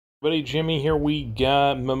Buddy Jimmy here. We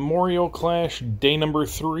got Memorial Clash day number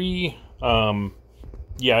 3.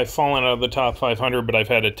 Yeah, I've fallen out of the top 500, but I've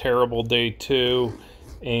had a terrible day too.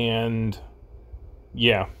 And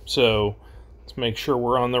yeah, so let's make sure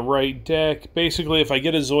we're on the right deck. Basically, if I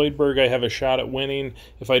get a Zoidberg, I have a shot at winning.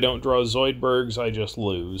 If I don't draw Zoidbergs, I just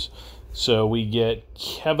lose. So we get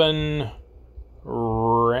Kevin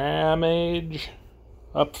Ramage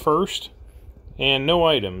up first. And no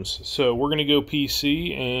items. So we're going to go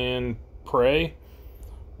PC and pray.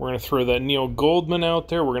 We're going to throw that Neil Goldman out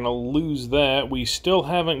there. We're going to lose that. We still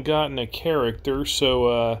haven't gotten a character,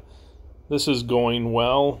 so this is going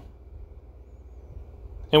well.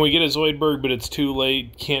 And we get a Zoidberg, but it's too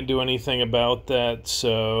late. Can't do anything about that.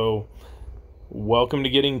 So welcome to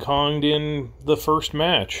getting Konged in the first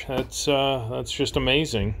match. That's just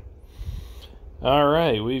amazing.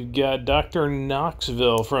 Alright, we've got Dr.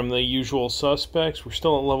 Knoxville from the usual suspects. We're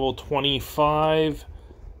still at level 25.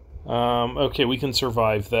 Okay, we can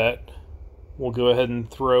survive that. We'll go ahead and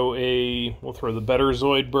we'll throw the better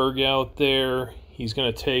Zoidberg out there. He's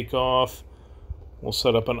going to take off. We'll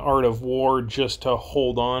set up an Art of War just to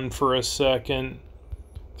hold on for a second.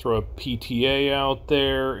 Throw a PTA out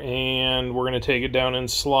there, and we're going to take it down in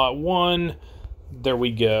slot 1. There we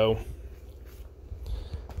go.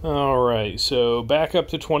 Alright, so back up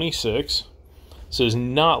to 26. This is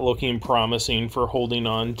not looking promising for holding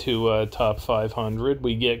on to top 500.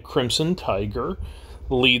 We get Crimson Tiger.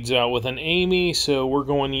 Leads out with an Amy, so we're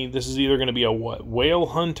going to... This is either going to be a Whale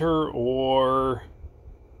Hunter or...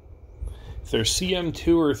 If there's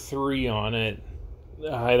CM2 or 3 on it,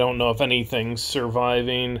 I don't know if anything's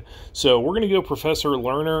surviving. So we're going to go Professor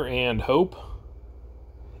Lerner and Hope.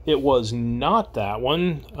 It was not that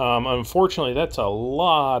one. Unfortunately, that's a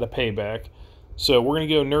lot of payback. So we're going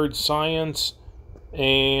to go Nerd Science,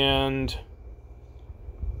 and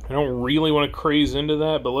I don't really want to craze into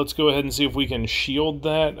that, but let's go ahead and see if we can shield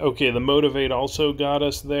that. Okay, the Motivate also got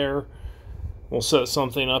us there. We'll set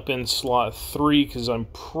something up in slot 3, because I'm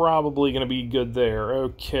probably going to be good there.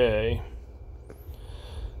 Okay.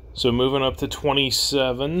 So moving up to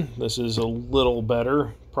 27, this is a little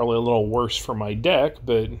better. Probably a little worse for my deck,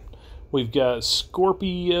 but we've got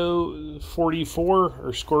Scorpio 44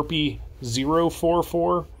 or Scorpio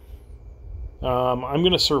 044. I'm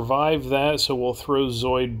going to survive that, so we'll throw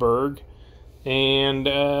Zoidberg. And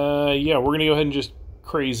yeah, we're going to go ahead and just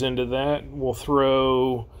craze into that. We'll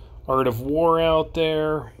throw Art of War out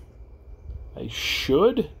there. I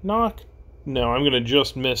should knock. No, I'm going to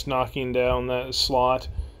just miss knocking down that slot.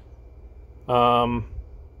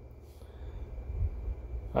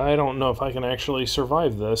 I don't know if I can actually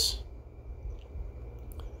survive this.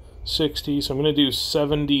 60, so I'm going to do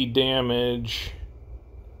 70 damage,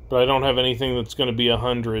 but I don't have anything that's going to be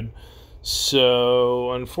 100.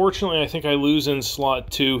 So, unfortunately, I think I lose in slot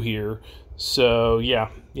 2 here. So, yeah,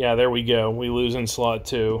 there we go. We lose in slot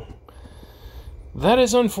 2. That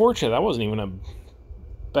is unfortunate. That wasn't even a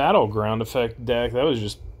battleground effect deck. That was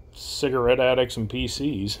just cigarette addicts and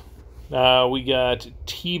PCs. We got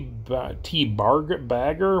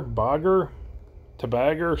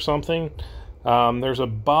Bagger, something. There's a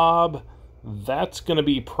Bob. That's going to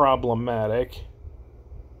be problematic.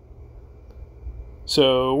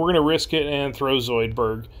 So we're going to risk it and throw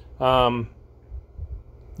Zoidberg. Yeah,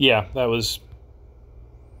 that was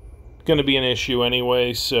going to be an issue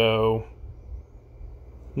anyway, so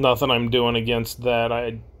nothing I'm doing against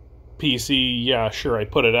that. PC, yeah, sure, I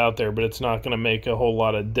put it out there, but it's not going to make a whole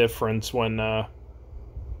lot of difference when,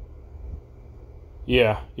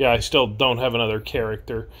 yeah, I still don't have another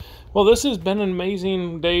character. Well, this has been an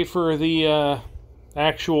amazing day for the,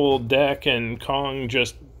 actual deck, and Kong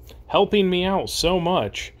just helping me out so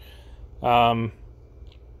much. Yeah,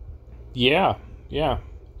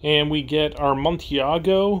 and we get our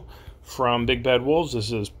Montiago from Big Bad Wolves.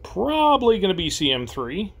 This is probably going to be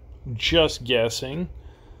CM3, just guessing.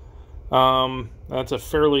 That's a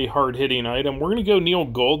fairly hard-hitting item. We're going to go Neil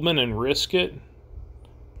Goldman and risk it.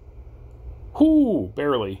 Whoo,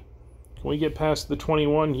 barely. Can we get past the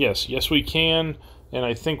 21? Yes, we can. And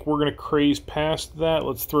I think we're going to craze past that.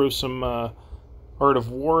 Let's throw some Art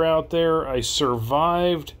of War out there. I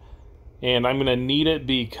survived, and I'm going to need it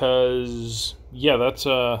because, yeah, that's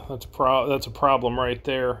a problem right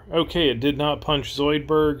there. Okay, it did not punch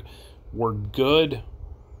Zoidberg. We're good,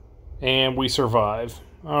 and we survive.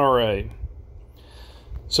 Alright,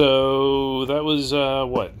 so that was,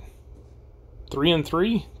 what, 3 and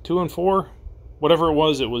 3? 2 and 4? Whatever it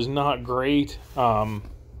was not great.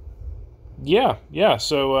 Yeah,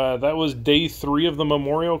 so that was day 3 of the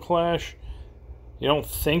Memorial Clash. You don't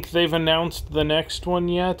think they've announced the next one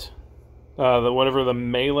yet? Whatever the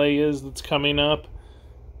melee is that's coming up.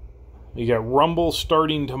 We got Rumble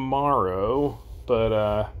starting tomorrow,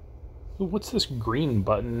 but, what's this green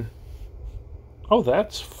button? Oh,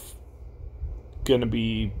 that's gonna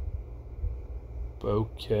be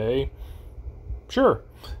okay. Sure.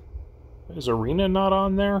 Is Arena not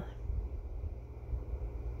on there?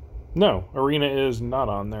 No, Arena is not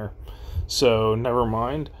on there. So, never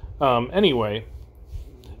mind. Anyway,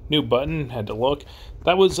 new button, had to look.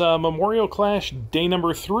 That was Memorial Clash day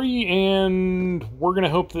number 3, and we're going to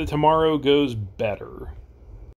hope that tomorrow goes better.